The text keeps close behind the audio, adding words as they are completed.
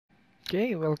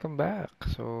Okay, welcome back.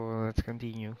 So let's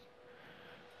continue.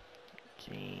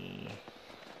 Okay.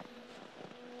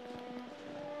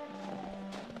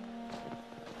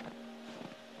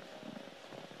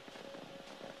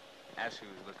 Ashley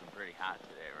was looking pretty hot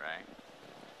today, right?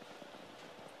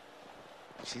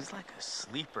 She's like a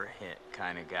sleeper hit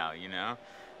kind of gal, you know?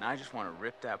 And I just want to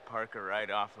rip that Parker right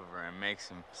off of her and make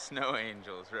some snow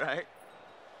angels, right?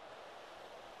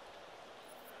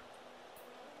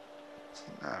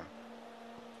 No,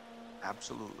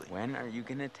 absolutely. When are you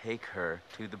gonna take her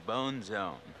to the bone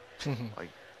zone? Like,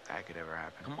 that could ever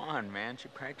happen. Come on, man. She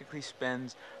practically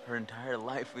spends her entire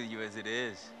life with you as it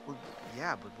is. Well,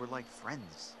 yeah, but we're like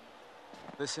friends.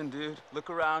 Listen, dude, look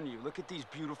around you. Look at these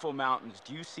beautiful mountains.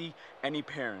 Do you see any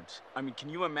parents? I mean, can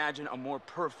you imagine a more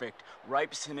perfect,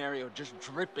 ripe scenario just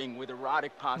dripping with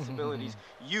erotic possibilities?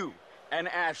 You and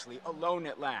Ashley alone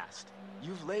at last.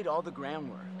 You've laid all the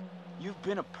groundwork. You've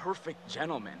been a perfect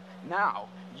gentleman. Now,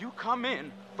 you come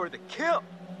in for the kill.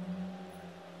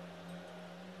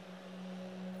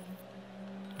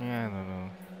 Yeah, I don't know.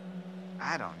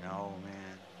 I don't know,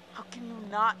 man. How can you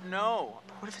not know?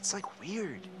 What if it's like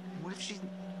weird? What if she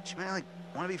might like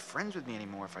want to be friends with me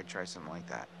anymore if I try something like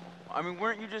that? I mean,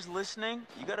 weren't you just listening?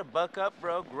 You gotta buck up,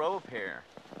 bro. Grow a pair.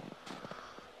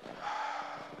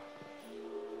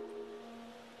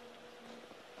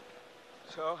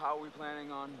 So, how are we planning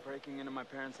on breaking into my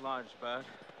parents' lodge, bud?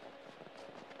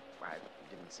 I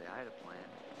didn't say I had a plan.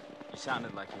 You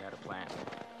sounded like you had a plan.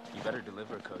 You better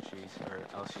deliver, Cochise, or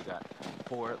else you got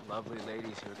 4 lovely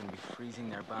ladies who are gonna be freezing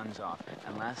their buns off.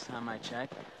 And last time I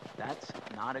checked, that's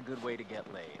not a good way to get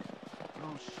laid.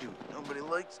 Oh shoot, nobody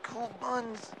likes cool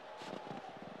buns.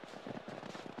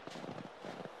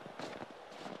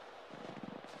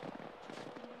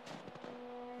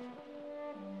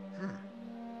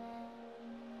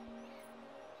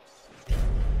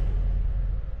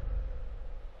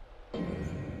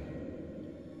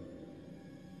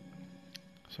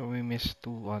 So we missed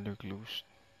 2 other clues.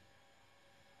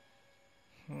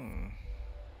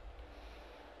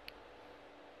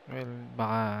 Well,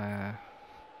 baka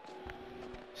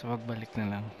sa pagbalik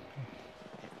na lang.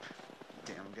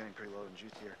 Damn, I'm getting pretty low in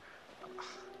juice here.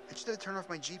 I just had to turn off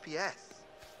my GPS.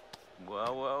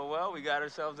 Well, well, well, we got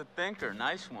ourselves a thinker.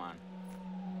 Nice one.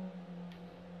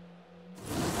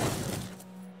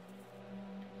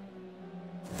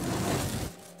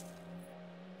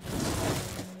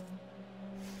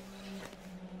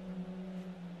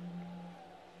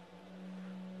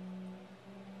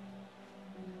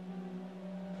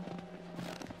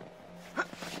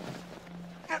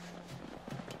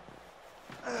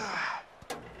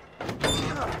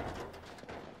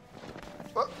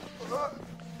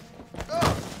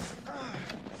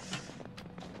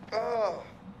 Oh,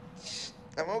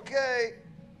 I'm okay.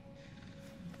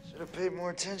 Should have paid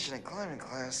more attention in climbing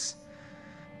class.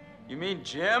 You mean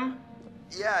Jim?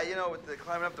 Yeah, you know, with the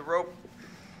climbing up the rope.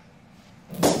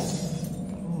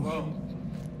 Whoa.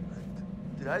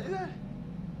 Did I do that?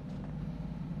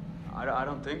 I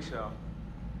don't think so.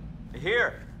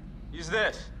 Here, use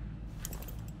this.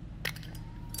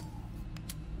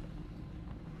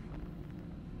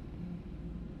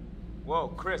 Whoa,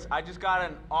 Chris, I just got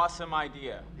an awesome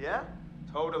idea. Yeah?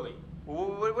 Totally.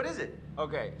 What is it?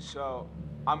 Okay, so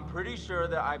I'm pretty sure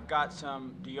that I've got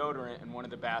some deodorant in one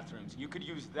of the bathrooms. You could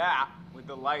use that with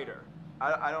the lighter.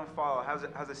 I don't follow. How's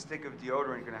a stick of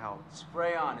deodorant gonna help?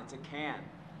 Spray on, it's a can.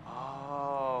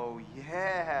 Oh,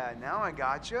 yeah. Now I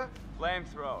gotcha.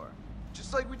 Flamethrower.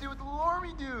 Just like we did with the little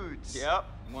army dudes. Yep,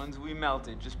 ones we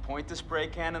melted. Just point the spray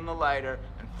can in the lighter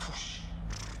and whoosh.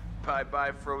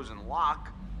 Bye-bye frozen lock.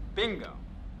 Bingo.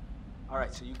 All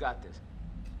right, so you got this.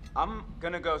 I'm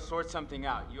gonna go sort something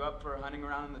out. You up for hunting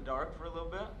around in the dark for a little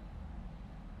bit?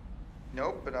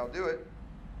 Nope, but I'll do it.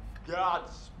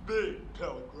 Godspeed,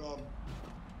 Pilgrim.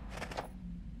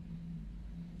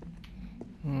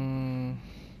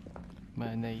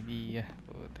 Bad idea.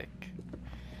 Putek.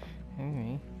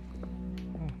 Anyway.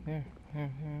 Oh, there.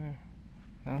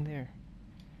 Down there.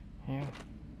 Yeah.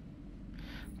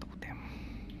 Totem.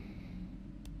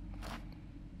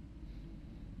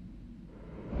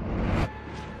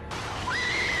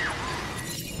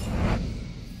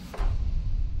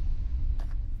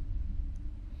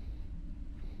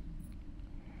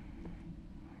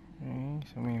 Okay,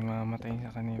 so may mamatay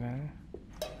sa kanila.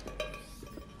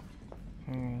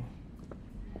 Okay,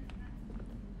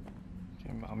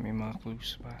 baka may mga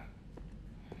clues pa.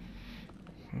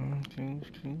 Clues.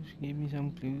 Give me some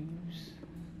clues.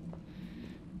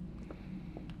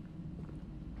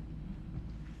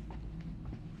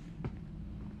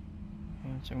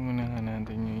 Check muna nga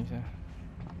natin yung isa.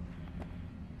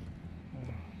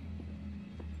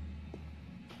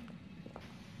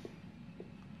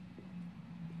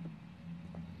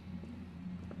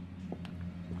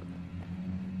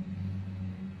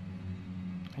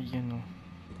 Yun o.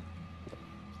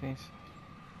 This.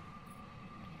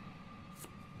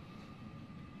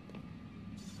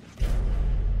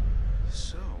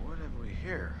 So, what have we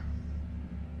here?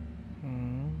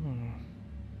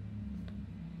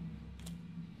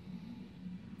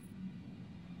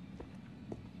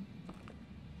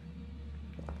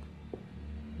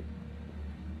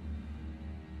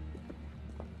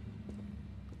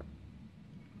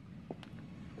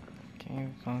 Okay,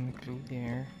 we found the clue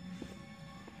there.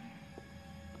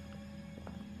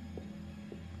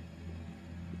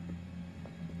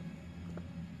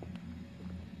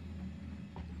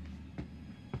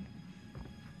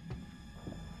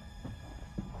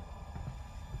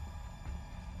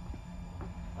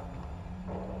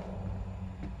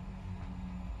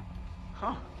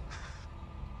 Huh.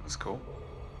 That's cool.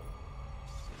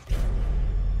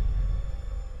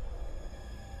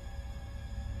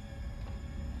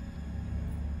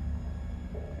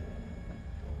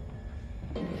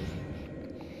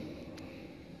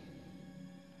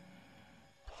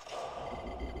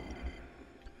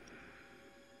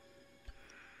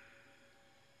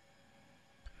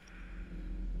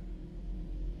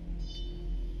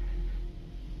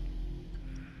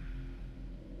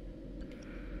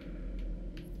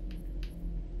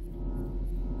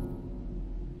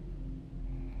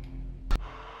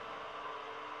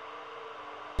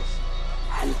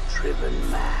 And driven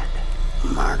mad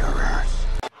murderers.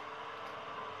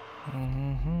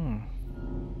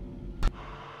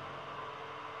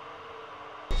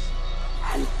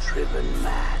 And driven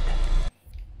mad.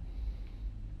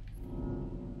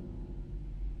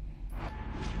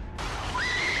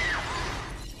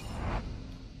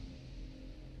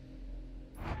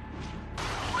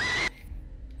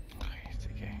 Okay,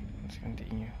 sige. Let's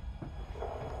continue.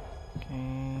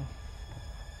 Okay.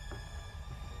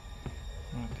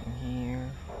 Nothing here.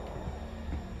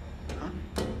 Huh?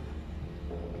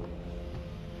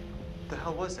 What the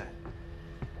hell was that?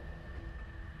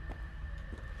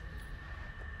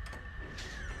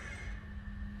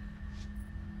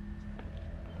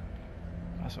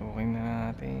 Pasukin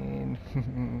na natin.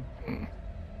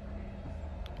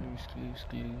 Clues, clues,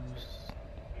 clues.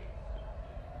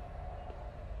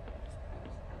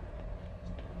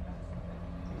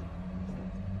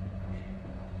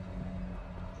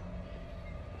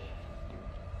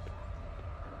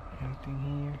 Anything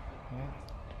here? Yeah.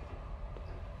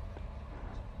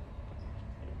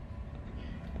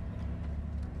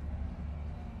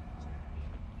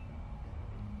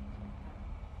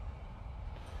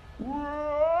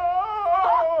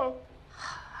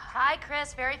 Hi,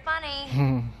 Chris. Very funny.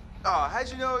 Oh, how'd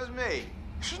you know it was me?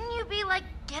 Shouldn't you be, like,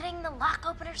 getting the lock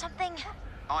open or something?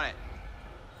 On it.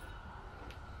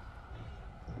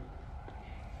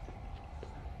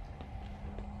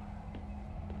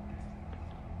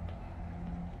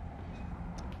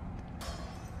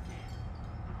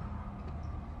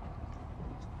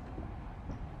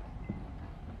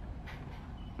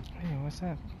 Hey, what's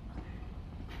that?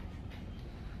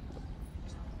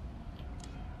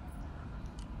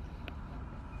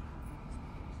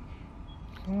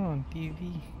 Come on,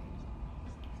 TV.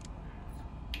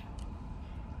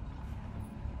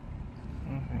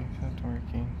 Okay, it's not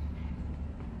working.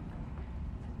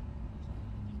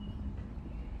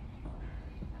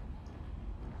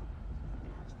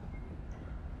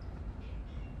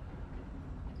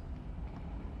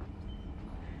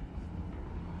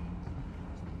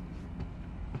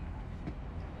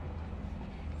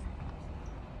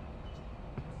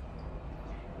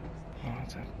 Oh,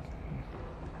 what's that?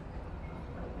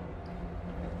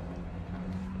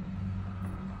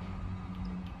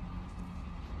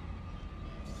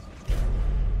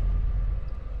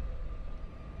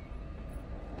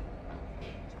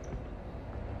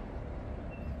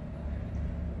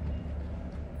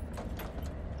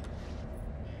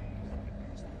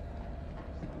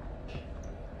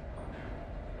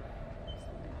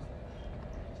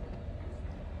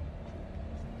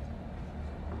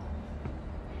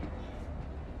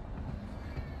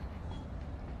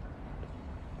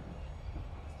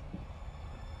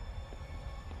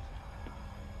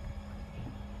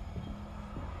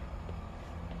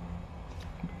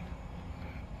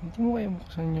 Hindi mo kaya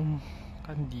buksan yung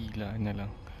kandila na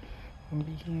lang. Ang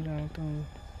bihira ito.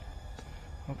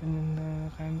 Open yung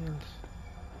candles.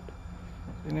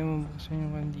 Hindi naman buksan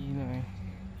yung kandila eh.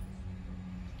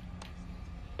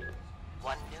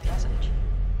 One new message.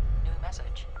 New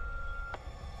message.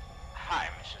 Hi,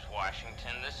 Mrs.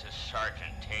 Washington. This is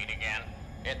Sergeant Tate again.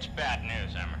 It's bad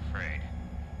news, I'm afraid.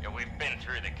 Yeah, we've been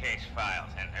through the case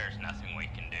files, and there's nothing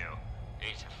we can do.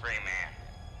 He's a free man.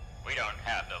 We don't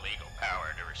have the legal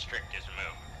power to restrict his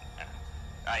movement.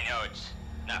 I know it's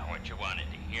not what you wanted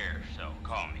to hear, so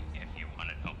call me if you want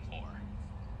to know more.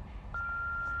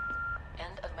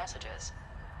 End of messages.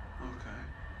 Okay.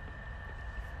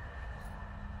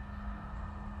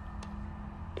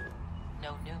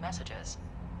 No new messages.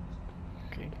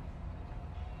 Okay.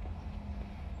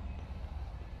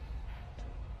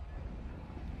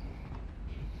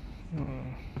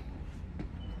 Hmm.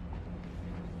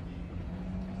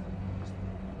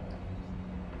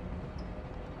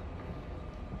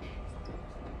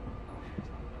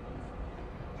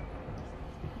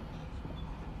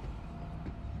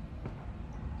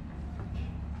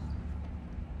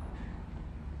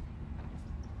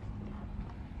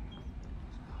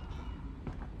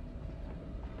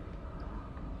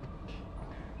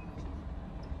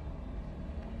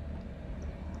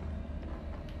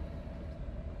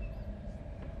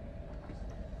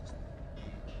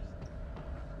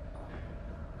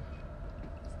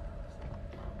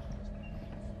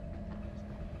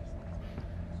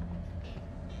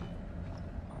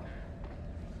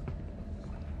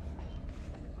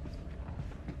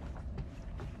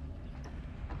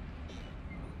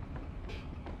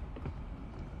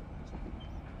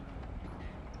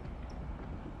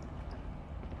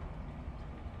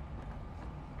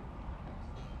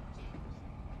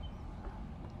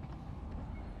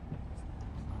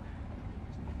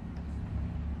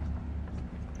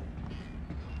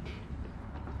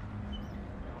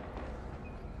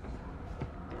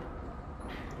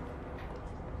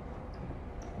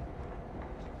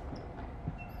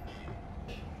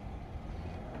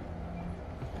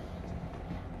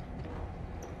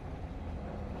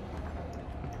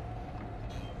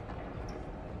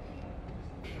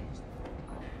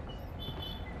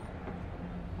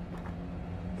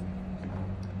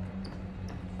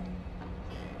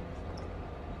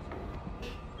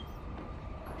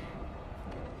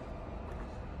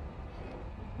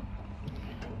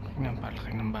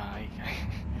 Napalaki ng bahay.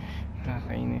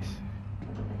 Nakakainis.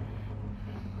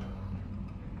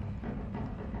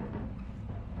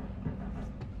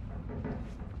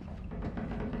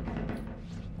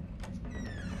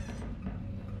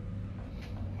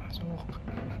 Pasok.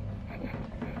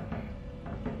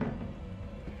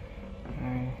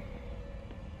 Ay.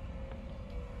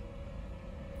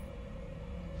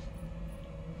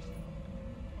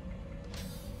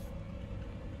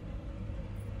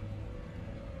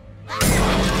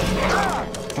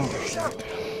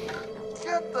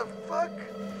 Get the fuck?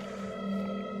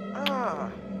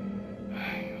 Ah.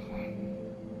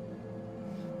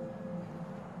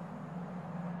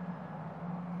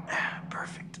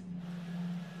 Perfect.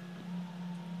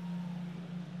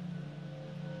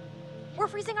 We're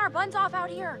freezing our buns off out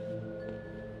here.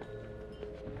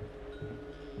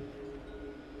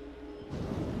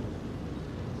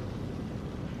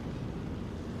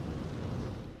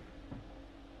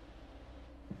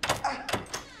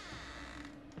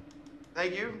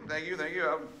 Thank you.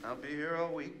 I'll be here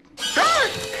all week.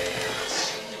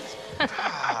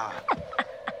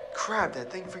 Crap,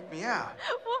 that thing freaked me out.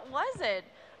 What was it?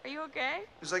 Are you okay?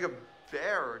 It was like a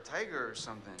bear or a tiger or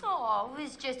something. Oh, it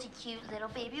was just a cute little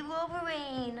baby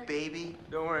Wolverine. Baby.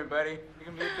 Don't worry, buddy. You're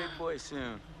gonna be a big boy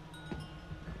soon.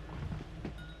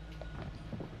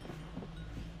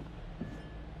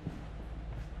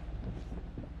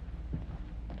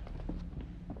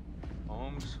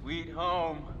 Home, sweet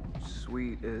home.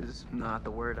 Sweet is not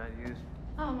the word I'd use.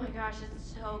 Oh my gosh,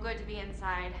 it's so good to be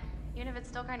inside. Even if it's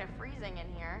still kind of freezing in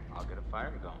here. I'll get a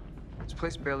fire going. This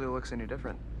place barely looks any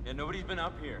different. Yeah, nobody's been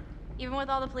up here. Even with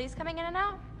all the police coming in and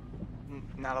out?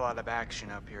 Not a lot of action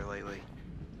up here lately.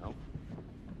 Nope.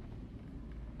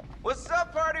 What's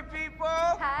up, party people?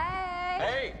 Hi.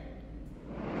 Hey!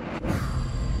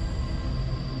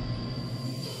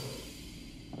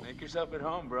 Make yourself at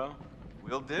home, bro.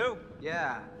 Will do.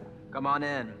 Yeah, come on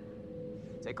in.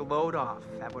 Take a load off.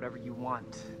 Have whatever you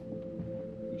want.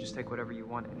 You just take whatever you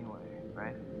want anyway,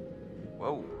 right?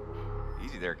 Whoa.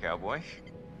 Easy there, cowboy.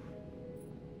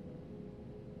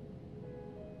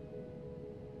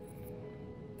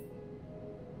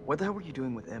 What the hell were you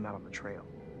doing with M out on the trail?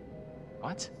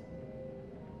 What?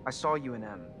 I saw you and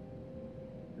M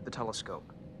with the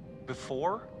telescope.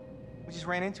 Before? We just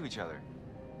ran into each other.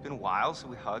 It's been a while, so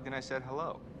we hugged and I said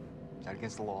hello. Is that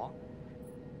against the law?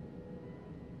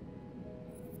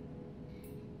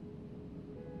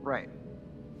 Right.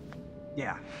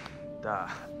 Yeah. Duh.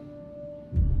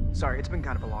 Sorry, it's been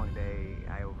kind of a long day.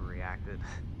 I overreacted.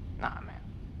 Nah, man.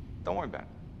 Don't worry about it.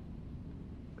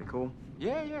 We cool?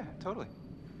 Yeah, totally.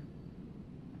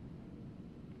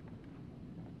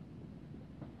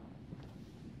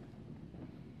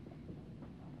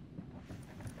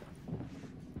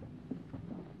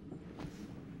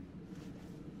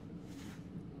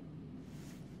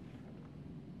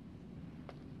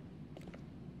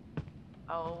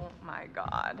 Oh my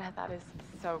god, that is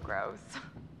so gross.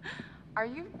 Are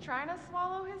you trying to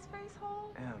swallow his face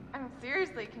whole? I mean,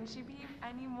 seriously, can she be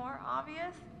any more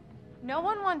obvious? No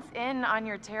one wants in on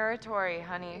your territory,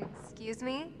 honey. Excuse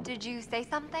me? Did you say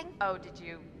something? Oh, did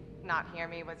you not hear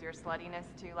me? Was your sluttiness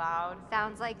too loud?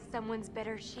 Sounds like someone's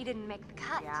bitter she didn't make the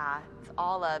cut. Yeah, it's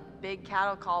all a big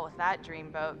cattle call with that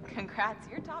dreamboat. Congrats,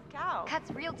 you're top cow. Cuts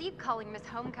real deep calling Miss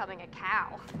Homecoming a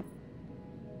cow.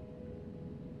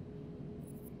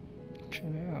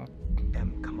 Chill out.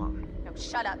 Come on. No,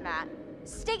 shut up, Matt.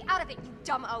 Stay out of it, you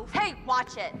dumb oaf. Hey,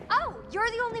 watch it. Oh, you're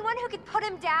the only one who can put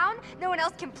him down? No one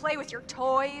else can play with your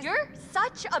toys? You're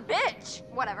such a bitch.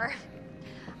 Whatever.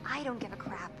 I don't give a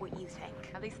crap what you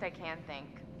think. At least I can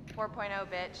think. 4.0,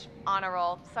 bitch. On a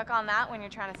roll. Suck on that when you're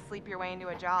trying to sleep your way into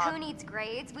a job. Who needs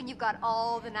grades when you've got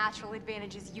all the natural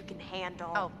advantages you can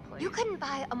handle? Oh, please. You couldn't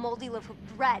buy a moldy loaf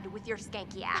of bread with your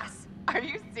skanky ass. Are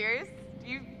you serious? Do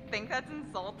you think that's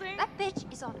insulting? That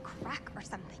bitch is on crack or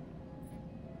something.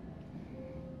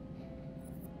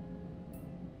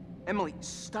 Emily,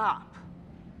 stop.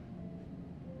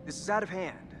 This is out of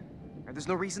hand. There's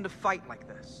no reason to fight like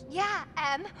this. Yeah,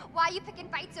 Em. Why you picking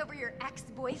fights over your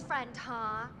ex-boyfriend,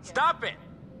 huh? Stop it!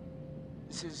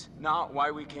 This is not why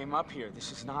we came up here.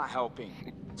 This is not helping.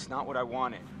 It's not what I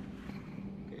wanted.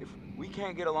 If we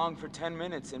can't get along for 10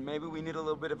 minutes, then maybe we need a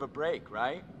little bit of a break,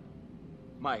 right?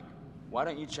 Mike, why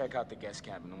don't you check out the guest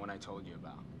cabin, the one I told you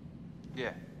about?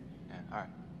 Yeah, all right.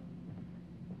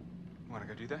 You wanna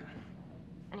go do that?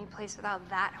 Any place without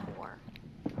that whore.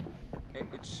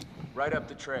 It's right up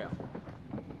the trail.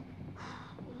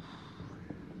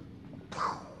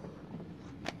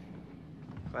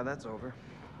 Glad that's over.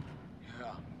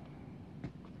 Yeah.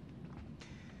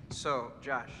 So,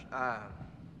 Josh,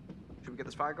 should we get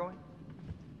this fire going?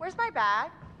 Where's my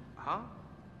bag? Huh?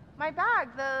 My bag,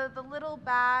 the little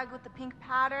bag with the pink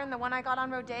pattern, the one I got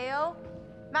on Rodeo.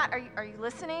 Matt, are you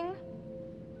listening?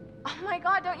 Oh my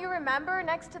god, don't you remember?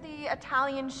 Next to the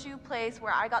Italian shoe place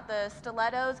where I got the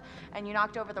stilettos and you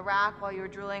knocked over the rack while you were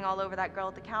drooling all over that girl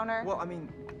at the counter? Well, I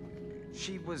mean,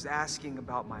 she was asking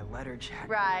about my letter jacket.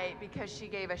 Right, because she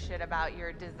gave a shit about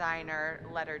your designer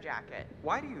letter jacket.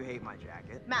 Why do you hate my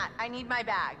jacket? Matt, I need my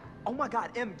bag. Oh my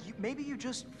god, Em, maybe you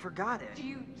just forgot it. Do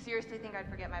you seriously think I'd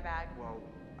forget my bag? Well,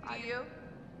 Do you?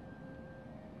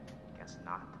 Guess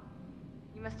not.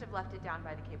 You must have left it down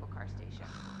by the cable car station.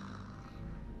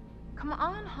 Come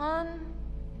on, hon.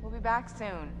 We'll be back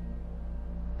soon.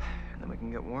 Then we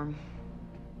can get warm.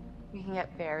 We can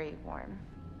get very warm.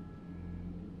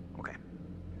 Okay.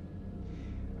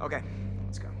 Okay,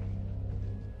 let's go.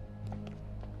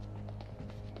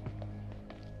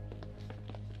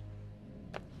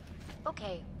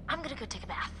 Okay, I'm gonna go take a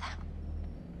bath.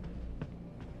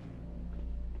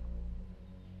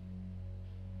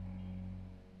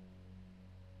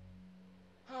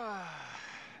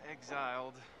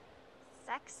 Exiled.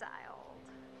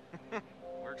 Sexiled.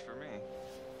 Works for me.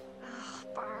 Ugh,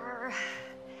 Bar.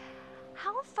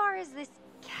 How far is this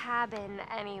cabin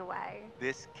anyway?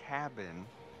 This cabin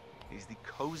is the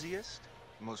coziest,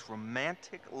 most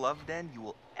romantic love den you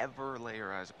will ever lay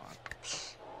your eyes upon.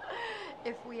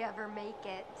 If we ever make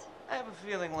it. I have a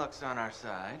feeling luck's on our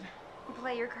side.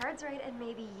 Play your cards right and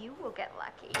maybe you will get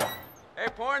lucky. Hey,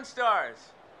 porn stars.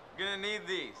 Gonna need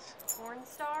these. Porn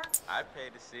star? I'd pay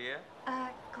to see you.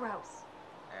 Gross.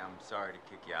 Hey, I'm sorry to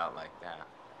kick you out like that.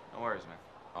 No worries, man.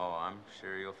 Oh, I'm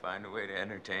sure you'll find a way to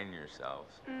entertain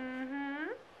yourselves.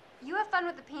 Mm-hmm. You have fun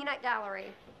with the peanut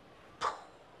gallery.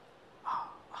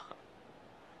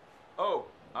 Oh,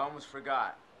 I almost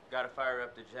forgot. Gotta fire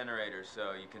up the generator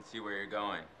so you can see where you're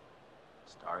going.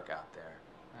 It's dark out there.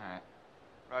 All right.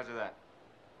 Roger that.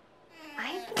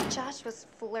 I think Josh was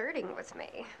flirting with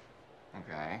me.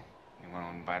 Okay. You want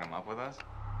to invite him up with us?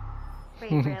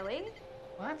 Wait, really?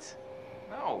 What?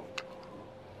 No.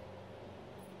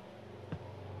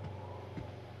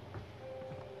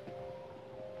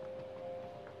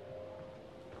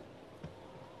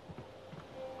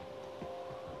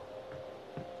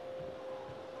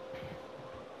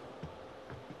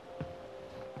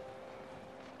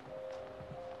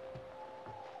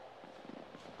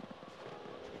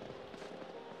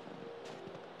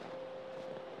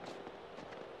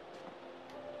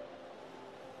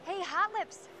 Hey, Hot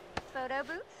Lips. Photo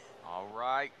booth? All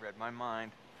right. Read my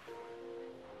mind.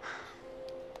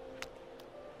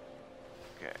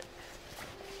 Okay.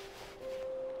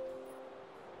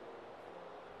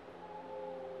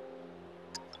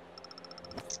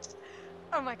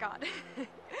 Oh my god.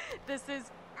 This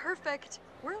is perfect.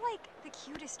 We're like the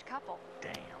cutest couple.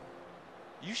 Damn.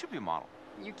 You should be a model.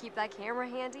 You keep that camera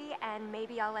handy, and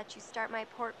maybe I'll let you start my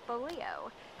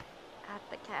portfolio. at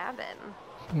the cabin.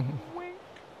 Wink.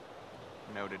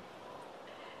 Noted.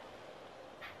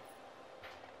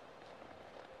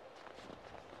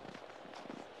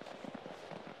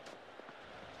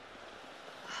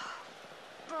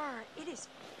 Brr, it is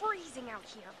freezing out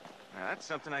here. Now, that's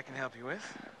something I can help you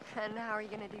with. And how are you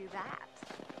gonna do that?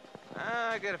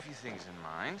 I got a few things in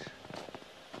mind.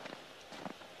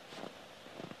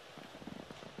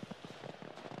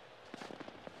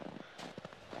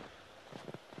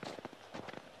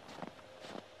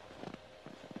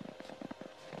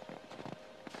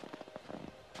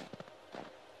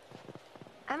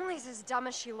 Emily's as dumb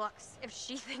as she looks if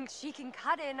she thinks she can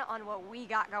cut in on what we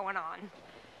got going on.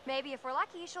 Maybe if we're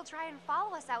lucky, she'll try and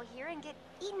follow us out here and get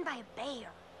eaten by a bear.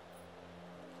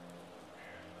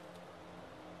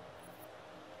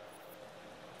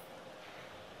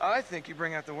 I think you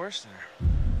bring out the worst in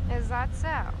her. Is that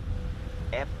so?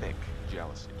 Epic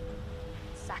jealousy.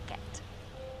 Suck it.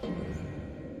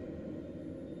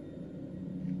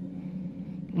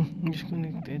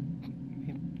 Disconnected.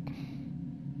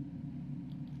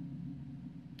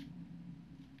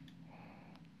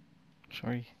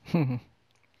 Sorry.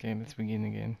 Okay, let's begin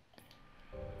again.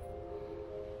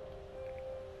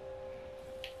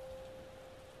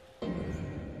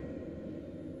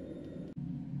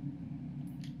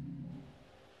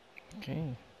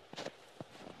 Okay.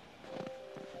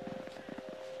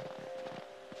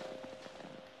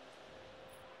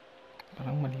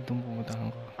 Parang mali itong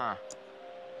pupuntahan ko. Huh.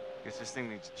 Guess this thing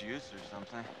needs juice or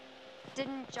something.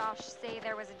 Didn't Josh say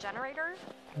there was a generator?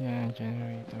 Yeah,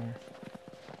 generator.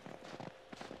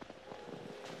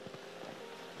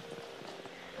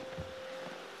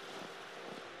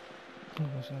 What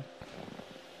was that?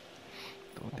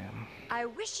 Totem. I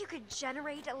wish you could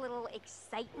generate a little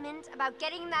excitement about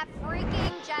getting that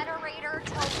freaking generator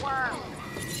to work.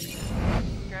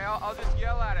 Okay, I'll just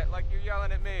yell at it like you're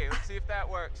yelling at me. Let's see if that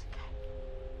works.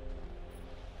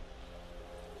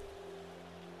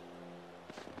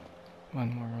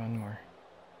 One more.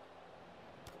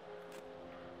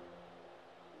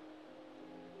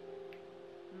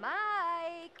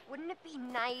 Mike, wouldn't it be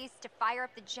nice to fire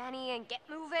up the Jenny and get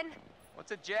moving?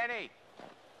 What's a Jenny?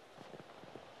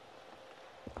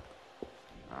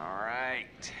 All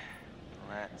right.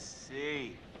 Let's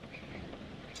see.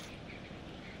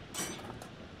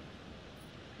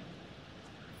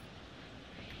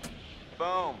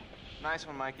 Boom. Nice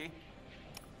one, Mikey.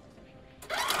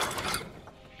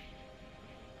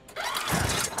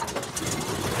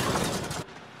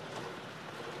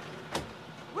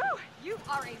 Woo! You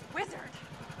are a wizard!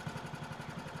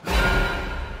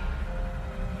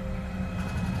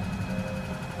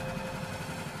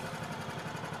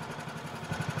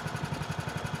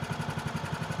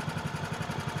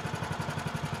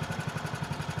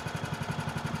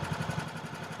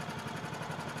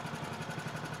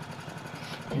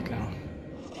 Wait lang.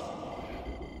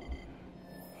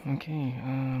 Okay,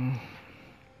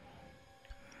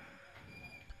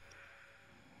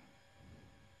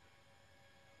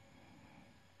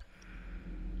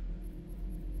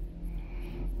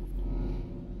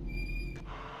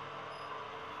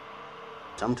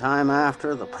 Sometime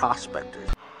after the prospectors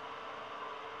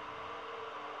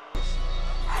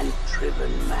and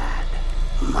driven mad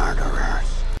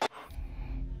murderers.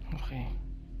 okay.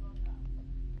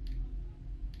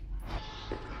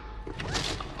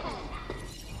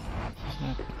 It's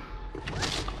not...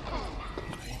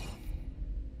 Okay.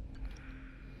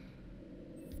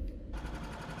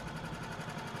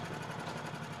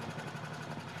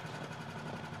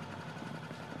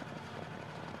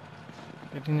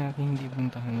 Pwede natin hindi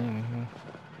puntahan yun eh.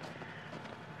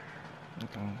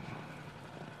 Ito.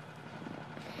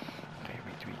 Okay,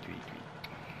 wait.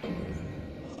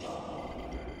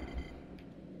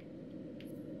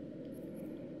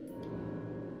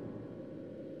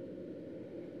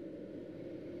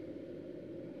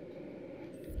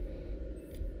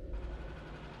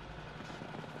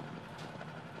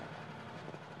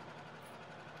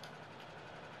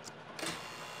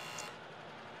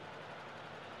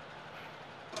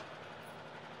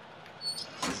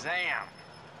 Zam!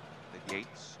 The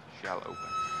gates shall open.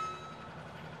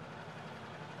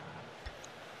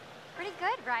 Pretty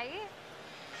good, right?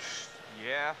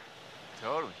 Yeah,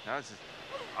 totally. No, this is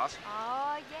awesome.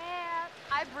 Oh, yeah.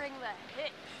 I bring the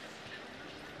hits.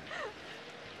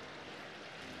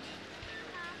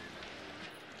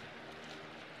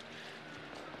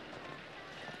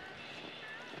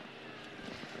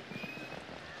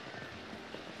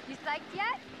 You psyched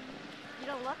yet? You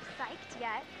don't look psyched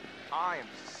yet. I am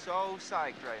so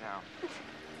psyched right now.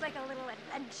 It's like a little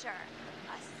adventure.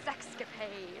 A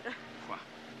sexcapade. Wow.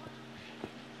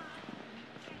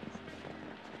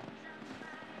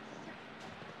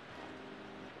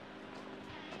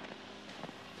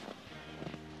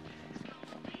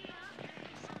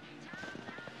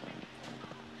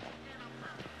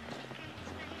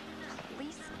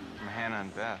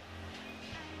 and Beth.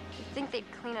 You'd think they'd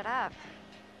clean it up.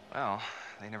 Well,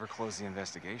 they never closed the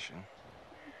investigation.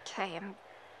 Okay, I'm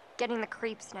getting the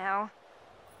creeps now.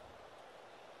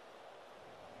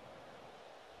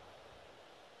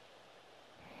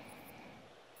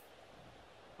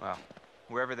 Well,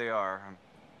 wherever they are, I'm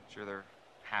sure they're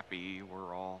happy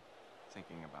we're all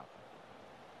thinking about them.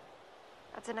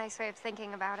 That's a nice way of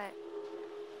thinking about it.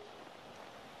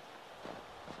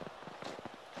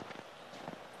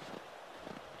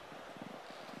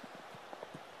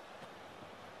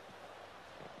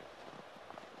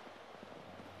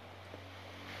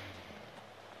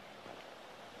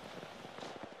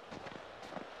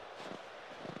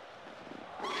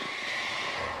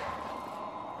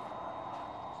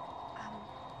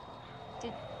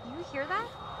 Did you hear that?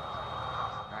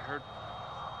 I heard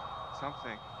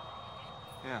something.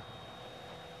 Yeah.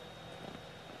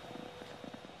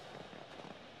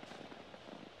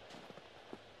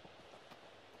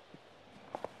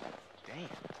 Damn.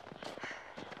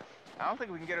 I don't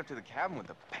think we can get up to the cabin with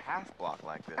the path blocked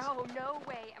like this. Oh, no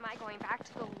way am I going back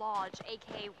to the lodge,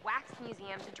 aka Wax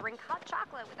Museum, to drink hot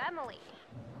chocolate with Emily.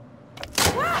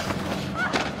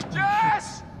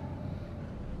 Jess!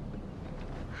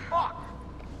 Fuck!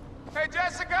 Hey,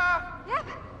 Jessica! Yep.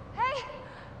 Hey,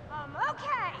 I'm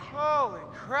okay. Holy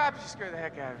crap, you scared the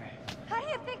heck out of me. How do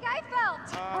you think I felt?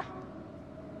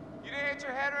 You didn't hit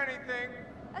your head or anything.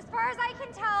 As far as I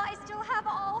can tell, I still have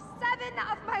all 7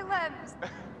 of my limbs.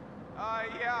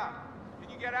 Yeah. Can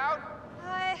you get out?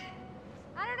 I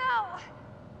don't know.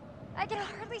 I can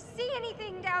hardly see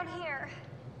anything down here.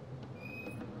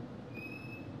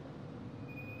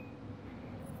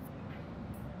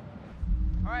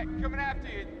 All right, coming after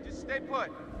you. Just stay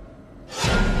put.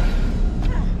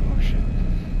 Oh shit.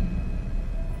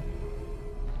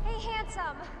 Hey,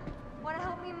 handsome. Want to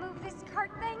help me move this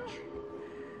cart thing?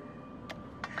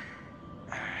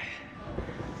 All right.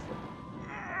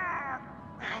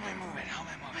 Help me move it. Help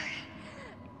me move it.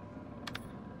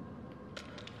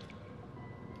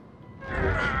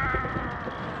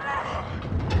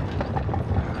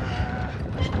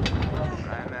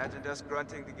 I imagined us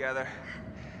grunting together.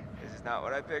 This is not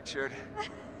what I pictured.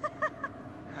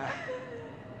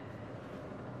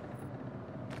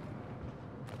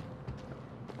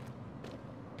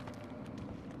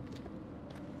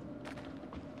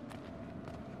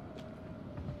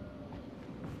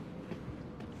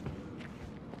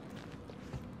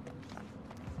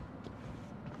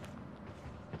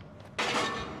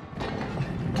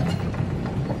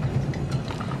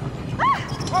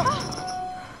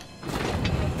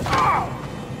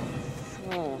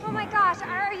 Oh my gosh,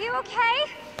 are you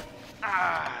okay?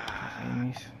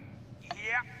 Nice.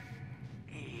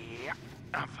 Yeah,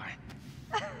 I'm fine.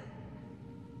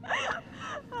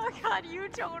 Oh god, you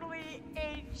totally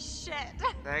ate shit.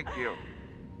 Thank you.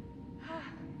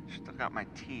 Still got my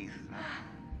teeth.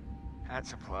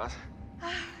 That's a plus.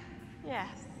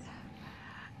 Yes.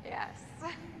 Yes.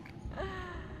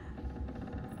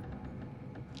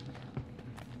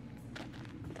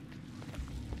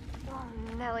 Oh,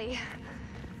 Nelly.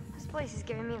 This place is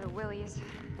giving me the willies.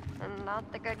 And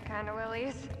not the good kind of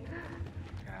willies.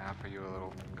 Can I offer you a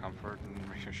little comfort and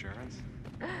reassurance?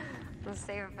 Let's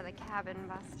save it for the cabin,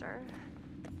 Buster.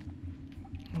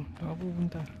 Saan ka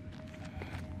pupunta?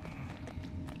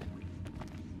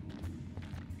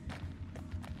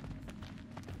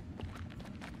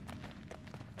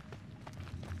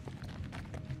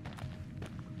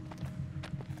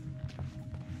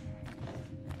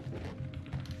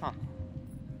 Huh.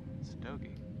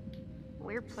 Stogie.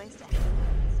 Weird place to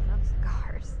smoke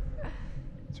cigars.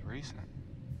 It's recent.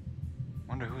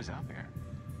 Wonder who's up here.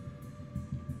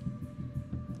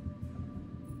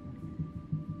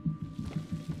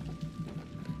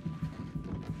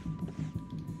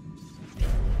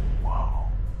 Whoa.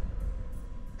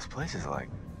 This place is like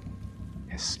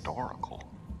historical.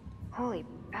 Holy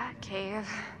bat cave.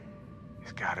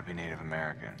 He's gotta be Native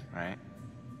American, right?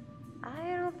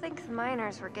 I don't think the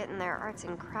miners were getting their arts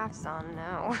and crafts on,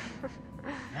 no.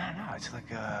 No, it's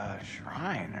like a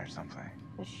shrine or something.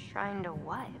 A shrine to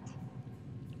what?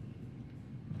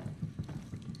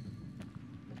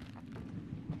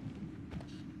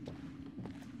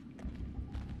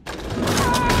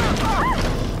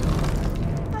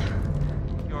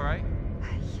 You alright?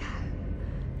 Yeah.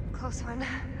 Close one.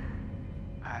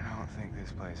 I don't think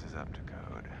this place is up to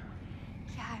code.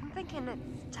 Yeah, I'm thinking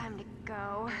it's time to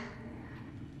go.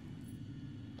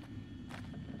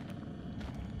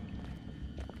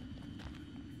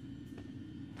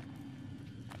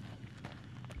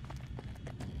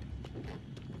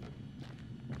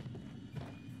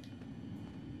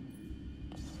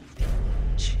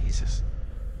 Jesus.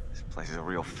 This place is a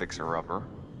real fixer-upper.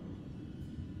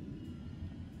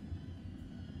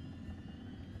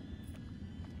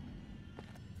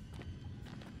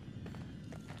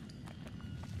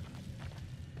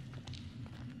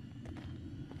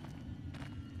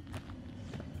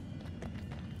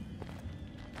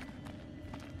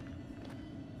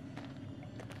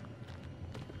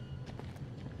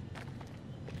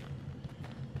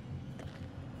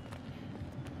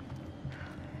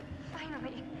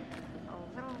 Finally,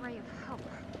 a little ray of hope.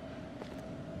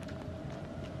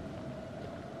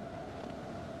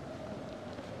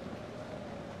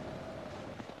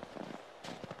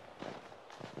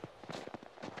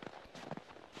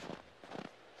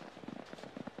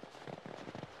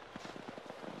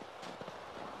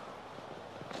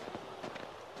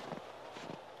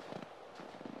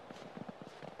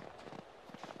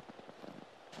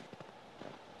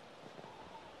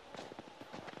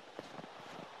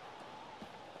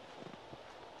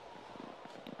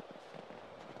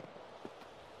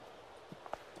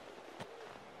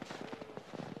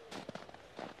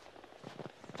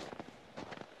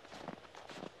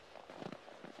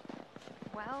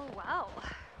 Well, well.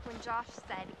 When Josh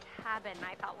said cabin,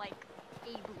 I felt like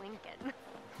Abe Lincoln.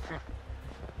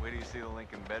 Where do you see the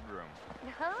Lincoln bedroom?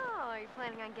 Oh, are you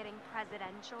planning on getting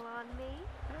presidential on me?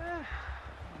 Wanna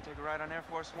take a ride on Air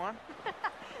Force One?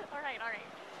 All right, all right.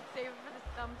 Save it for the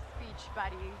stump speech,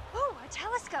 buddy. Ooh, a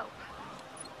telescope.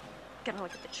 Gonna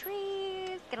look at the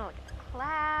trees, gonna look at the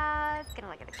clouds, gonna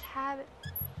look at the cabin.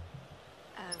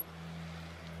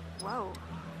 Whoa.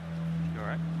 You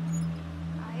alright?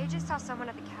 I just saw someone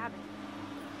at the cabin.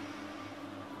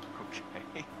 Okay.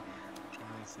 Let me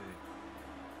see.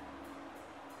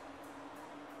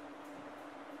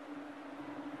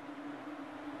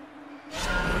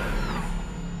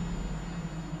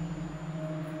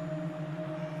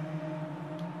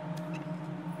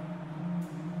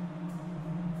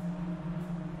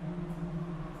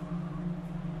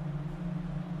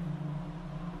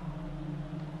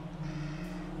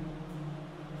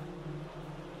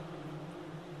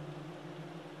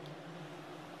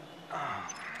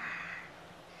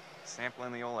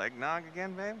 Sampling the old eggnog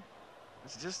again, babe?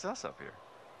 It's just us up here.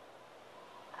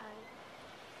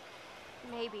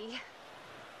 Maybe.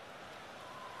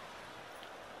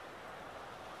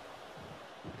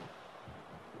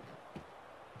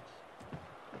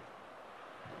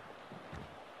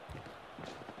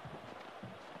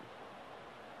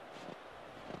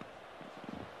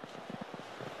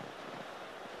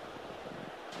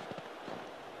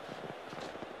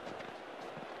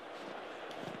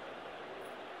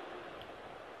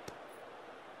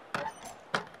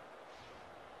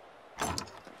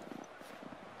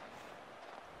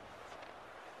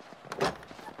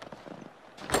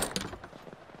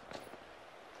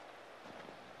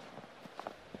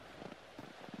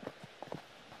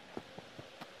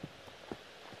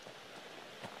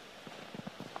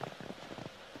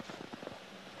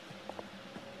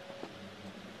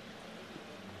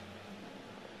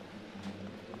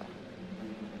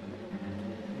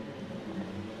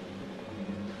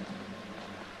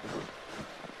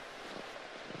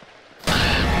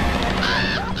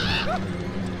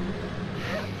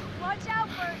 Watch out,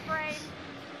 bird brain.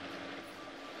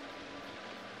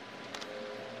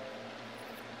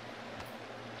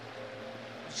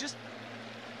 Just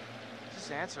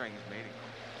answering his mating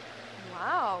call.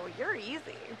 Wow, you're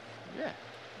easy. Yeah.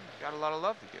 Got a lot of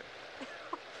love to give.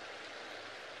 I'm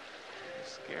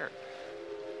scared.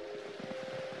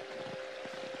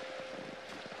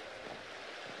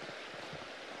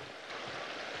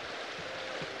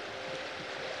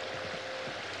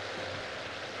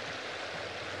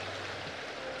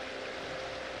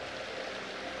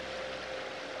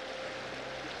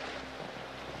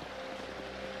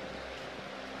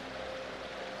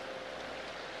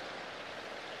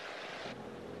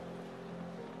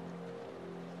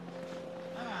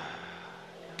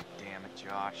 Damn it,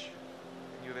 Josh.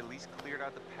 Can you have at least cleared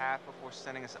out the path before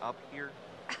sending us up here?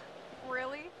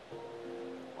 Really?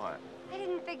 What? I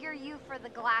didn't figure you for the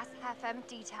glass half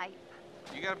empty type.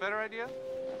 You got a better idea?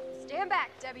 Stand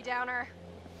back, Debbie Downer.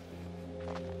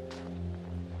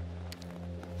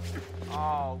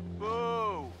 Oh,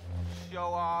 boo!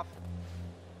 Show off.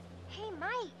 Hey,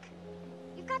 Mike.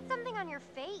 You've got something on your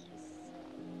face.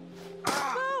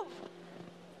 Ah! Boo!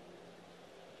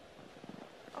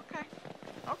 Okay.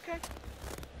 Okay.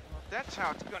 Well, if that's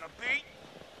how it's gonna be.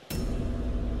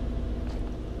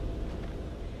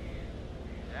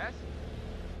 Jess?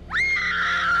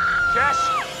 Jess!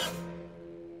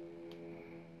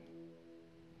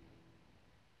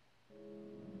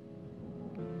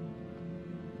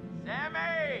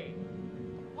 Sammy!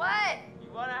 What?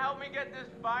 You wanna help me get this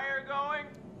fire going?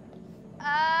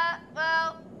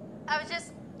 was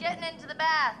just getting into the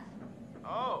bath.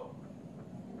 Oh.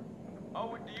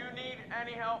 Oh, do you need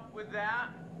any help with that?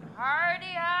 Hardy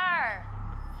har.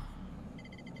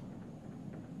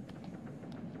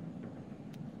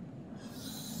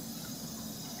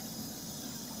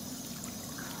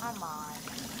 Come on.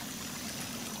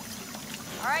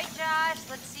 All right, Josh,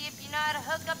 let's see if you know how to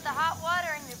hook up the hot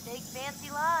water in your big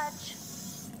fancy lodge.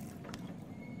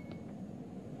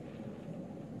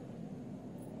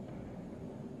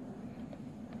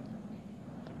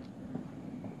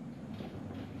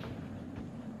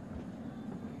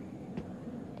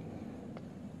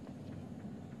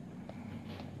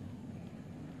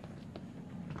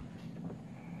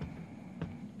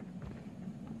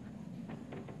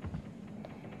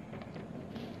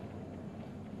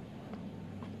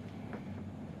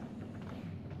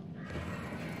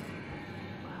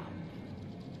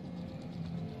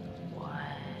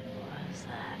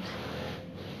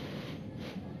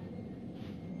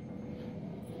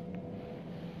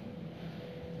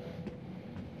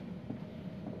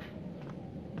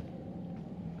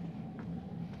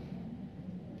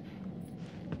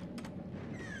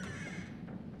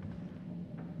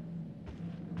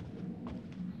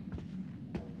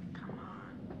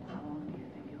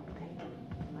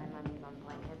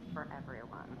 For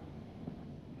everyone.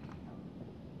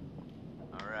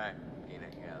 All right,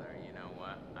 peanut gallery, you know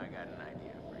what? I got an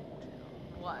idea for you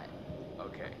two. What?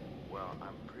 Okay, well,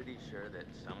 I'm pretty sure that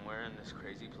somewhere in this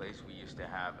crazy place we used to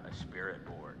have a spirit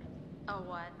board. A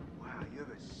what? Wow, you have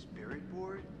a spirit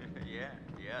board?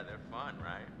 yeah, they're fun,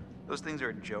 right? Those things are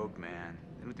a joke, man.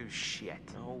 They don't do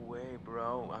shit. No way,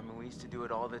 bro. I mean, we used to do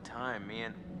it all the time, me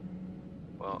and...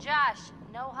 Well... Josh,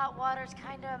 no hot water's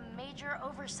kind of major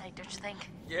oversight, don't you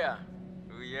think? Yeah.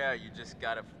 Yeah, you just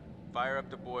gotta fire up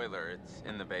the boiler. It's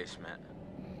in the basement.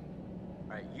 All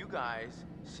right, you guys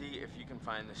see if you can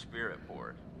find the spirit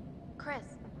board. Chris,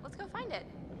 let's go find it.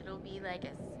 It'll be like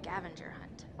a scavenger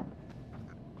hunt.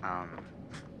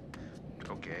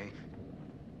 Okay.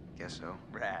 Guess so.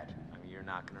 Rad. I mean, you're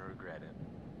not gonna regret it.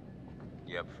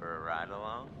 You up for a ride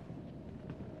along?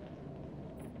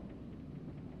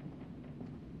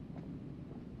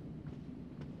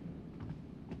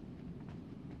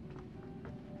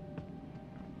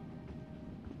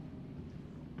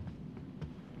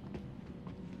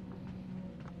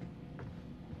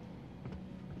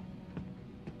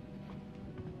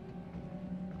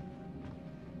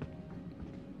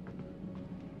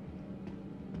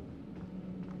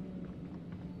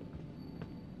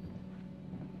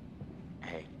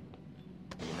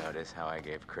 Notice how I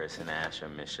gave Chris and Ash a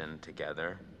mission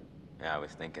together? Yeah, I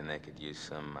was thinking they could use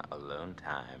some alone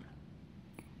time.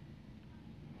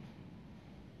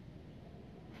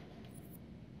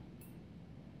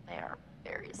 They are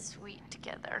very sweet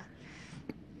together.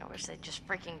 I wish they'd just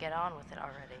freaking get on with it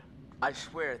already. I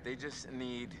swear, they just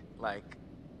need, like,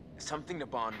 something to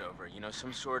bond over, you know,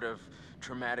 some sort of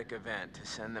traumatic event to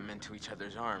send them into each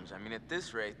other's arms. I mean, at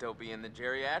this rate, they'll be in the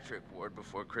geriatric ward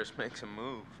before Chris makes a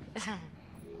move.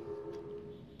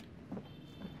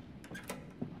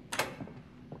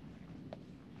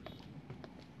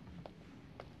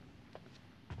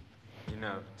 You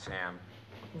know, Sam.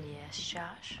 Yes,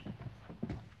 Josh?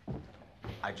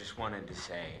 I just wanted to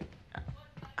say...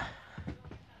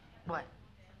 What?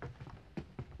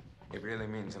 It really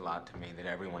means a lot to me that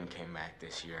everyone came back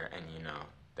this year, and you know,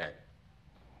 that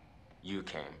you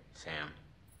came, Sam.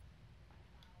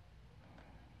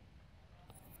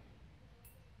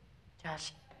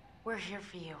 Josh, we're here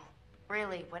for you.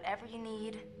 Really, whatever you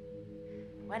need,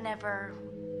 whenever,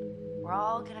 we're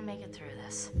all gonna make it through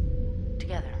this.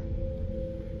 Together.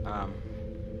 I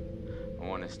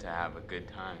want us to have a good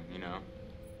time, you know?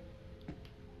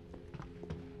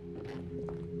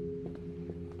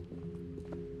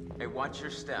 Hey, watch your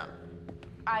step.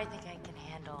 I think I can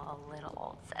handle a little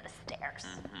old set of stairs.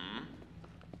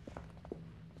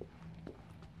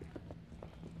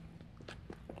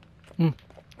 Mm-hmm.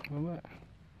 Baba.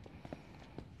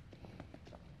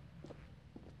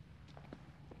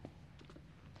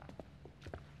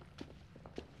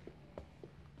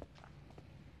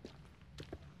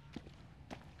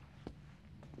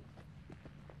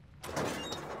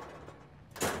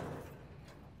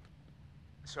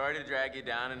 Sorry to drag you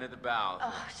down into the bowels.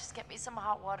 Oh, just get me some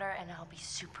hot water and I'll be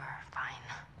super fine.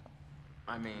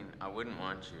 I mean, I wouldn't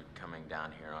want you coming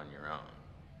down here on your own,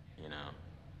 you know?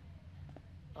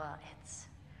 Well, it's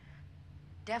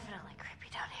definitely creepy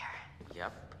down here.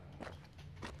 Yep.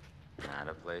 Not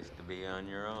a place to be on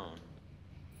your own.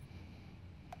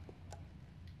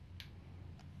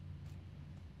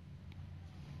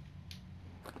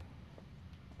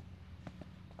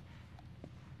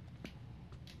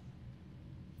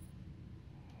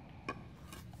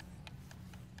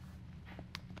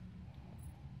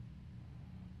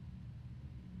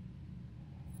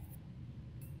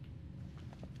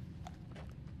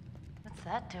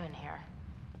 that doing here?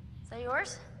 Is that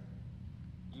yours?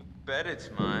 You bet it's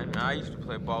mine. I used to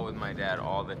play ball with my dad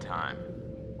all the time.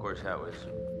 Of course, that was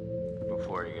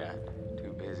before he got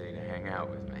too busy to hang out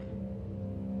with me.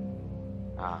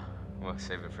 We'll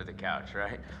save it for the couch,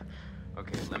 right?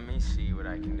 Okay, let me see what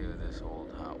I can do with this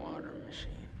old hot water machine.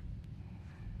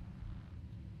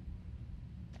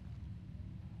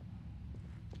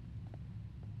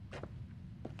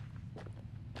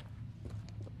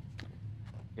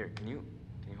 Here, can you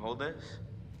hold this?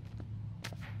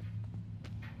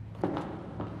 What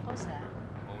was that?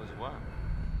 What was what?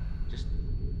 Just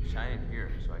shine it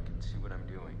here so I can see what I'm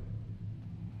doing.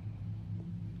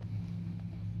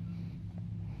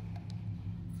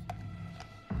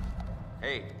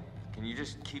 Hey, can you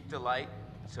just keep the light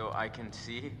so I can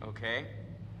see, okay?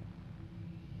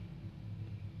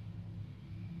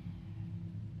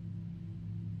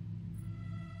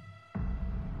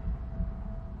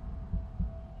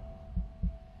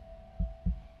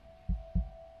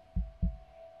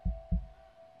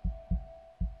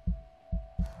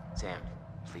 Sam,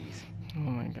 please. Oh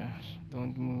my gosh,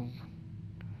 don't move.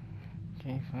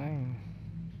 Okay, fine.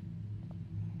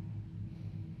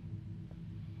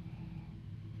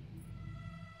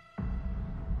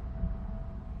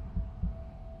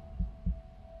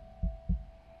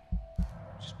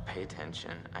 Just pay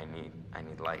attention. I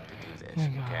need light to do this, Oh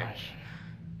my okay? gosh.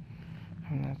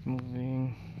 I'm not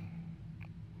moving.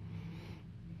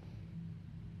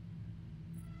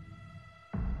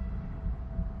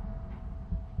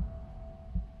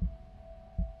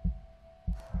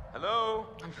 Hello?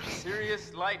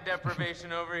 Serious light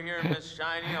deprivation over here, Miss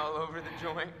Shiny, all over the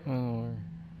joint. Oh Lord.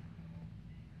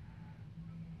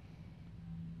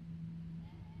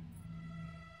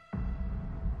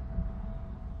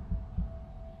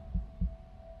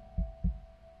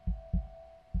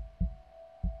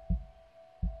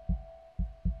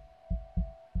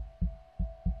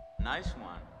 Nice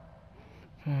one.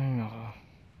 Ay, nako.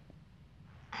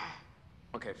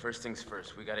 Okay, first things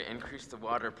first. We gotta increase the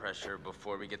water pressure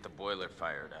before we get the boiler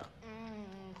fired up.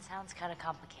 Sounds kind of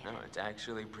complicated. No, it's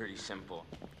actually pretty simple.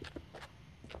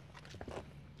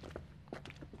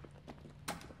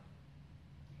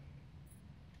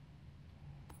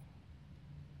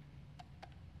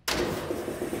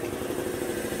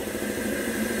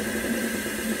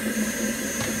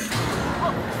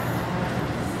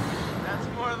 That's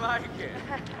more like it.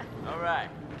 All right.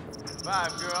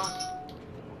 5, girl.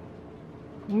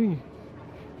 Uy.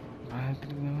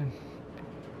 Battery naman.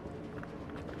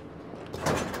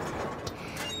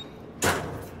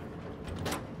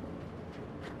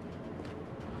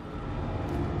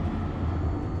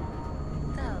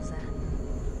 What the hell is that?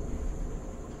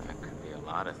 That could be a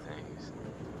lot of things.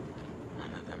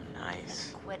 None of them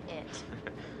nice. Quit it.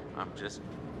 I'm just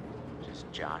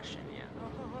joshing you.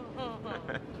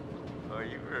 Oh,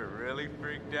 you were really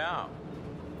freaked out.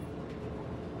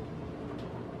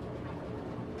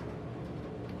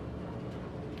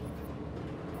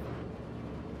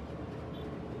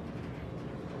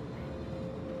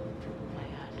 Oh my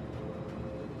god.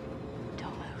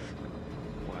 Don't move.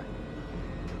 What?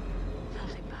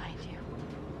 Nothing behind you.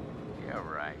 Yeah,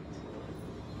 right.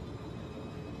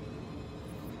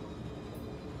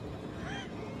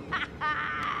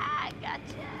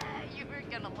 Gotcha. You were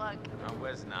gonna look. I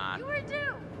was not. You were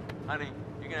too. Honey,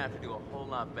 you're gonna have to do a whole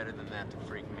lot better than that to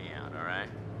freak me out, all right?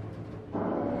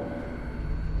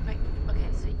 Wait, okay,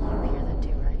 so you hear that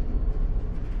too, right?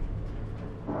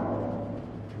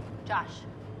 Josh,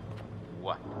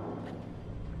 What?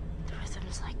 the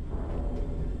rhythm's like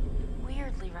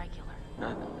weirdly regular.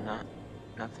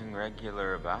 Nothing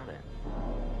regular about it.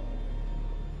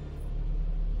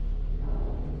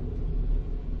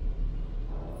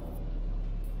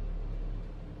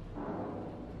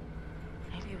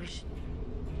 Maybe we should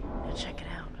check it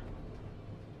out.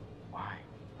 Why?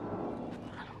 I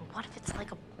don't know, what if it's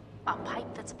like a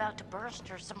pipe that's about to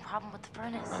burst or some problem with the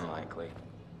furnace? Unlikely.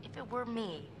 If it were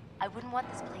me, I wouldn't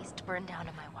want this place to burn down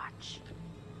on my watch.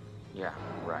 Yeah,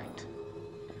 right.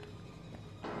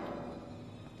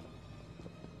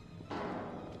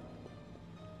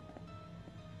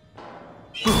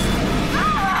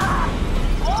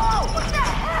 Oh, what the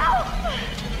hell?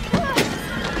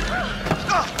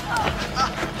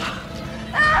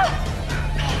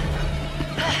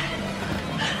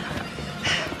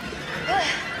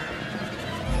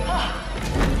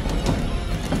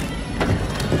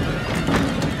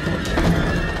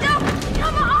 No,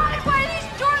 come on! Why are these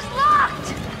doors locked?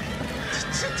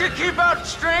 To keep out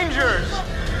strangers!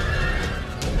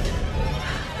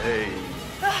 Hey.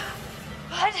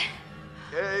 What?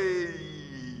 Hey.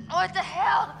 What the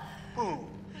hell? Boom.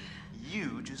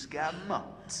 You just got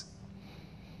mugged.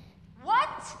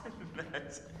 What?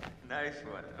 Nice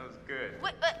one. That was good.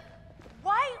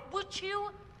 Why would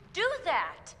you do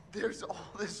that? There's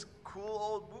all this cool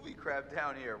old movie crap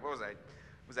down here. What was I?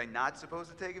 Was I not supposed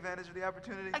to take advantage of the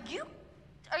opportunity?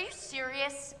 Are you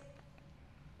serious?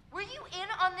 Were you in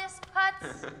on this,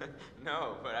 Putz?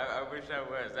 No, but I wish I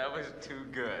was. That was too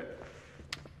good.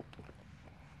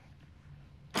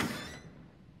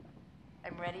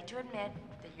 I'm ready to admit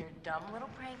that your dumb little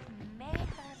prank may have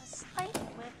a slight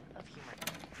whiff of humor.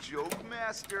 Joke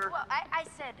master. Well, I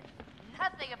said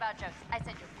nothing about jokes. I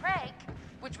said your prank,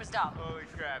 which was dumb. Holy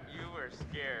crap, you were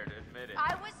scared, admit it.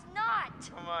 I was not!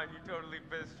 Come on, you totally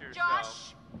pissed yourself.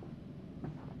 Josh!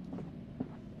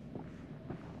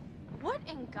 What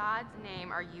in God's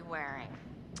name are you wearing?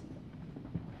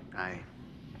 I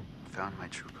found my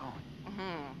true calling.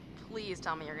 Please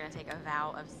tell me you're gonna take a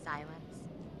vow of silence.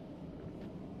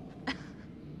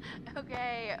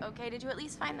 Okay, did you at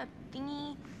least find the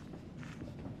thingy?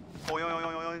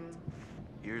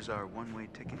 Here's our one-way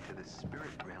ticket to the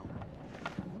spirit realm.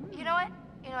 You know what?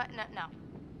 No.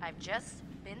 I've just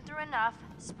been through enough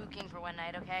spooking for one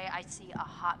night, okay? I see a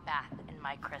hot bath in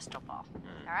my crystal ball.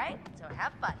 All right? So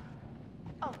have fun.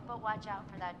 Oh, but watch out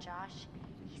for that Josh.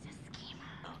 He's a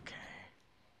schemer. Okay.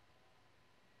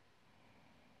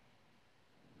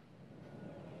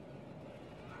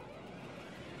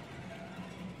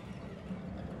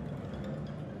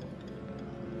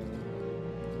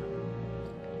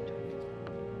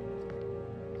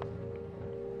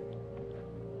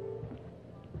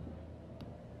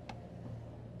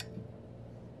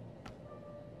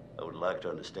 I would like to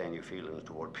understand your feelings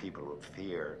toward people who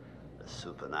fear the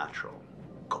supernatural,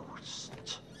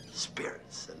 ghosts,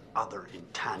 spirits, and other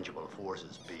intangible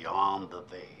forces beyond the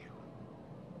veil.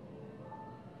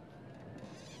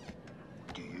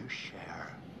 Do you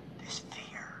share this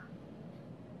fear?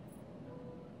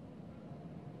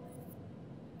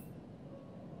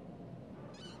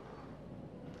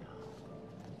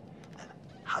 And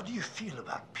how do you feel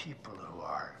about people who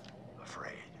are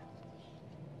afraid?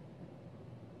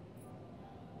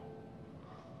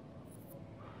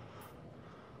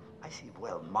 I see.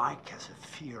 Well, Mike has a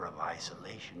fear of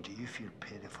isolation. Do you feel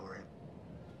pity for him?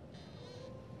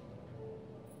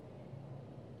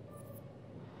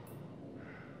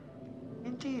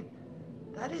 Indeed,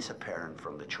 that is apparent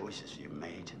from the choices you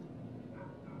made.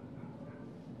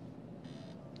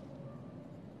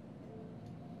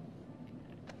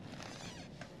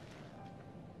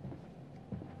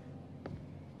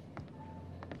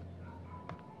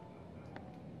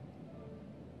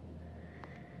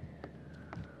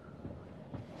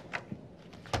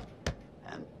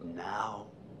 Now,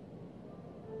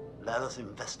 let us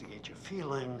investigate your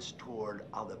feelings toward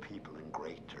other people in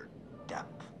greater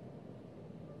depth.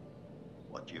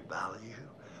 What you value,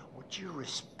 what you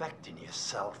respect in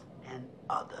yourself and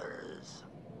others.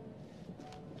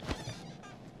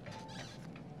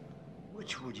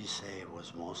 Which would you say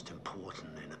was most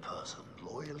important in a person,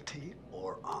 loyalty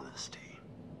or honesty?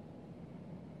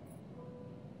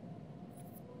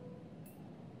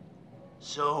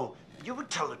 So, you would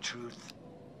tell the truth,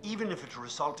 even if it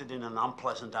resulted in an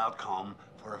unpleasant outcome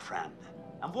for a friend.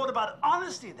 And what about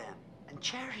honesty then? And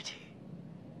charity?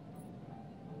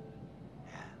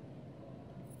 Yeah.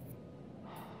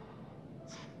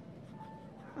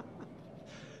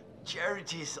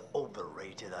 Charity is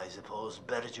overrated, I suppose.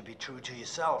 Better to be true to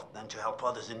yourself than to help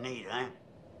others in need, eh?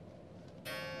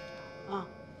 Well,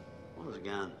 once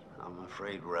again, I'm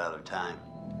afraid we're out of time.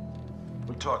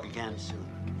 We'll talk again soon.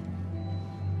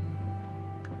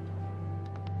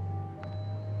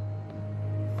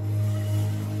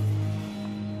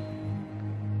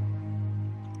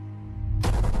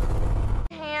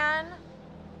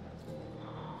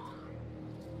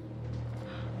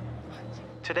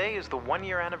 Today is the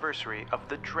one-year anniversary of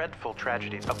the dreadful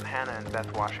tragedy of Hannah and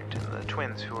Beth Washington, the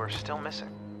twins who are still missing.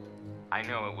 I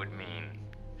know it would mean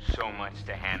so much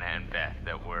to Hannah and Beth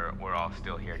that we're all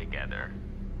still here together.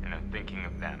 And I'm thinking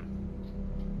of them.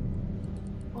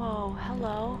 Whoa,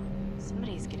 hello.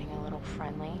 Somebody's getting a little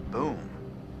friendly. Boom.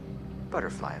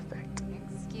 Butterfly effect.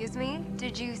 Excuse me?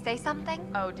 Did you say something?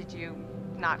 Oh, did you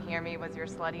not hear me? Was your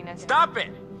sluttiness? Stop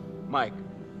it! Mike,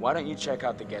 why don't you check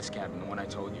out the guest cabin, the one I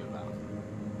told you about?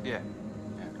 Yeah,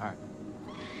 all right.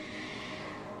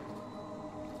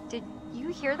 Did you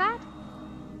hear that?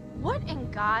 What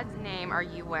in God's name are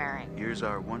you wearing? Here's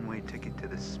our one-way ticket to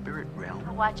the spirit realm.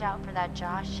 But watch out for that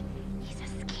Josh. He's a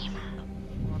schemer.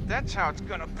 Well, that's how it's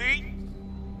gonna be.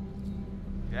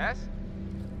 Jess?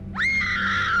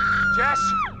 Jess?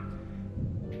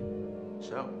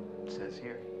 So, it says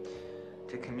here,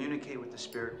 to communicate with the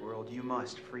spirit world, you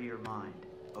must free your mind,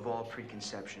 of all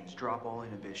preconceptions, drop all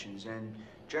inhibitions, and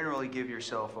generally give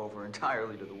yourself over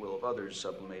entirely to the will of others,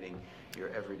 sublimating your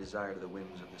every desire to the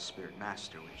whims of the spirit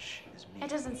master, which is me. It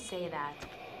doesn't say that.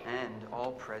 And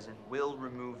all present will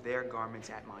remove their garments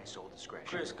at my sole discretion.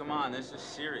 Chris, come on, this is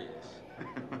serious.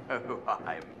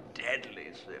 I'm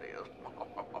deadly serious.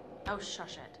 Oh,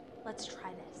 shush it. Let's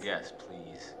try this. Yes,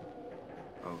 please.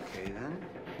 Okay, then.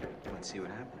 Let's see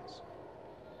what happens.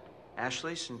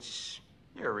 Ashley, since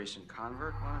you're a recent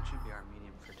convert, why don't you be our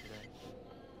medium for today?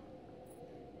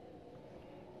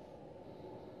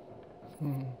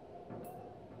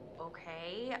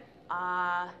 Okay,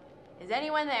 is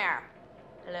anyone there?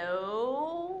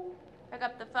 Hello? Pick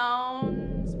up the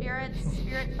phone, spirit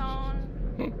phone.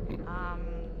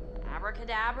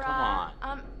 Abracadabra. Come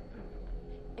on.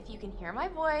 If you can hear my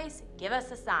voice, give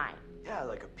us a sign. Yeah,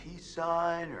 like a peace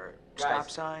sign or Guys, stop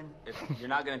sign. If you're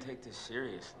not gonna take this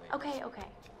seriously. Okay.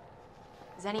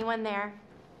 Is anyone there?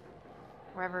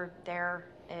 Wherever there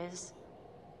is.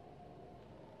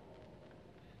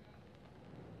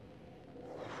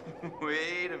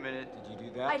 Wait a minute. Did you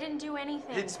do that? I didn't do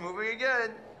anything. It's moving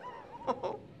again.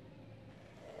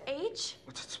 H?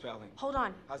 What's it spelling? Hold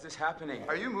on. How's this happening?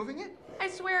 Are you moving it? I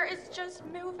swear it's just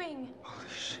moving. Holy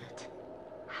shit.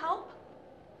 Help?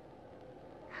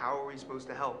 How are we supposed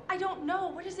to help? I don't know.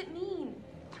 What does it mean?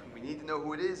 We need to know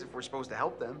who it is if we're supposed to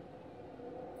help them.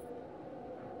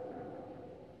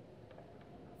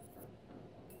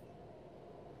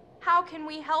 How can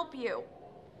we help you?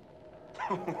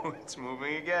 It's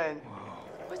moving again.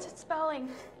 What's it spelling?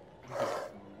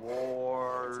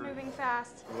 War. It's moving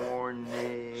fast.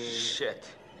 Warning. Shit.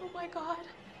 Oh my god.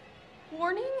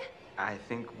 Warning? I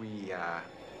think we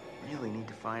really need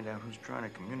to find out who's trying to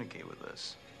communicate with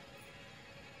us.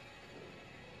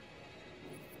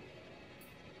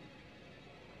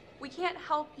 We can't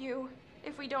help you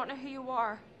if we don't know who you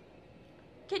are.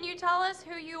 Can you tell us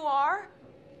who you are?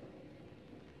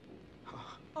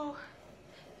 Oh,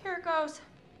 here it goes.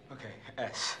 Okay,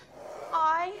 S.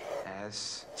 I.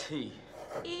 S. T.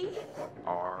 E.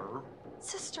 R.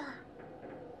 Sister.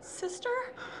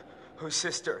 Sister? Whose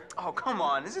sister? Oh, come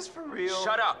on. Is this for real?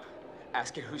 Shut up.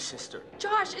 Ask it whose sister.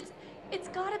 Josh, it's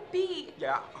gotta be.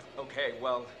 Yeah, okay,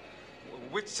 well,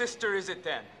 which sister is it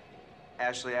then?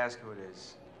 Ashley, ask who it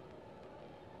is.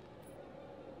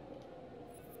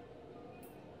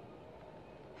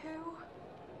 Who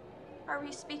are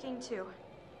we speaking to?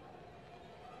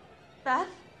 Beth?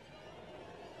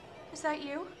 Is that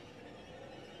you?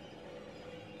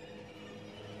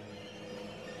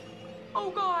 Oh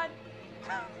God.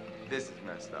 This is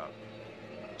messed up.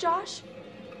 Josh?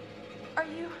 Are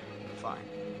you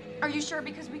Fine. sure?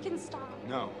 Because we can stop.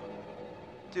 No.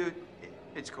 Dude,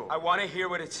 it's cool. I want to hear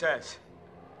what it says.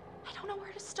 I don't know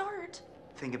where to start.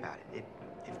 Think about it.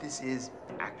 If this is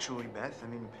actually Beth, I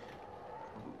mean,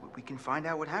 we can find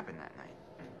out what happened that night.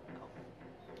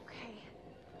 Okay.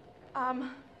 Let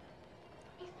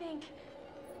me think.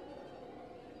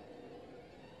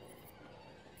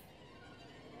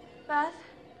 Beth,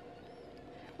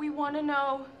 we want to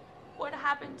know what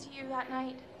happened to you that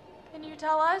night. Can you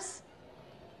tell us?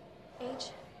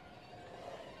 H.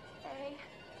 A.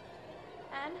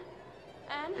 N.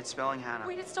 N. It's spelling Hannah.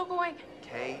 Wait, it's still going.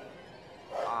 K.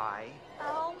 I.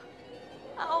 L.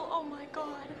 L. Oh my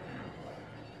God.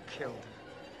 Killed.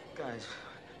 Guys,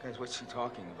 what's she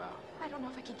talking about? I don't know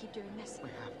if I can keep doing this. We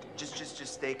have to.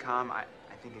 Just stay calm. I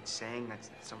think it's saying that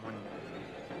someone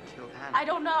killed Hannah. I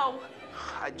don't know.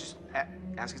 I just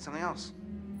ask it something else.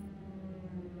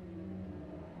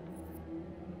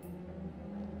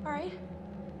 All right.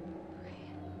 Okay.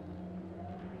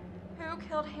 Who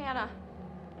killed Hannah?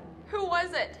 Who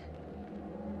was it?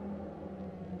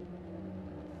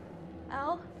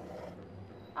 L.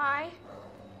 I.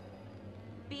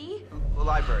 B. The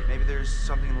library. Maybe there's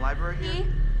something in the library here. P.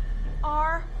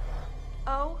 R.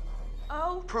 O.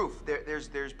 O. Proof.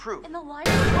 There's proof. In the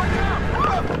library. Oh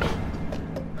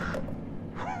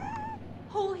no!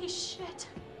 Holy shit.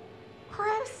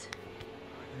 Chris.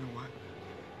 You know what?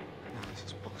 No, this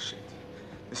is bullshit.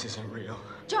 This isn't real.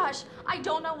 Josh, I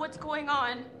don't know what's going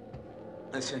on.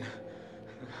 Listen,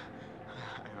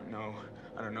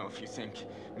 I don't know if you think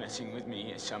messing with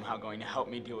me is somehow going to help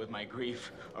me deal with my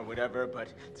grief or whatever,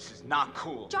 but this is not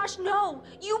cool. Josh, no!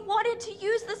 You wanted to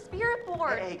use the spirit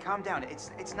board! Hey, calm down.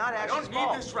 It's not I Ashley's don't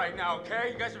fault. need this right now,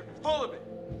 okay? You guys are full of it.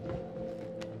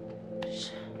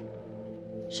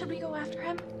 Should we go after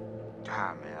him?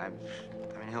 Ah, man, I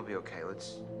mean, he'll be okay.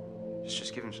 Let's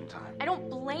just give him some time. I don't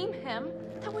blame him.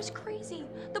 That was crazy.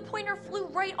 The pointer flew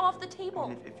right off the table. I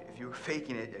mean, if you were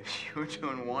faking it, you were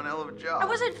doing one hell of a job. I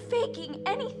wasn't faking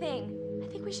anything. I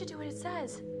think we should do what it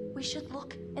says. We should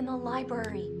look in the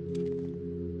library.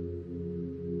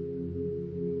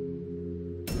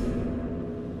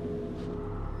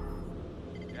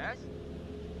 Jess?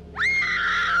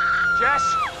 Jess!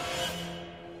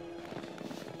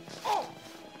 Oh!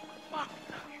 Fuck!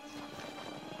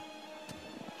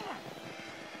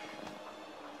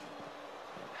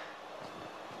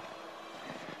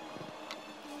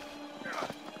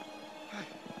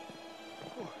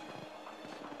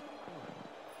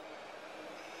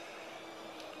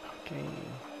 Okay,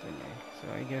 so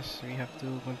I guess we have to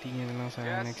continue na lang sa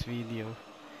Yes? next video.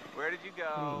 Where did you go?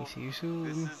 Okay, see you soon.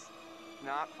 This is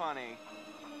not funny.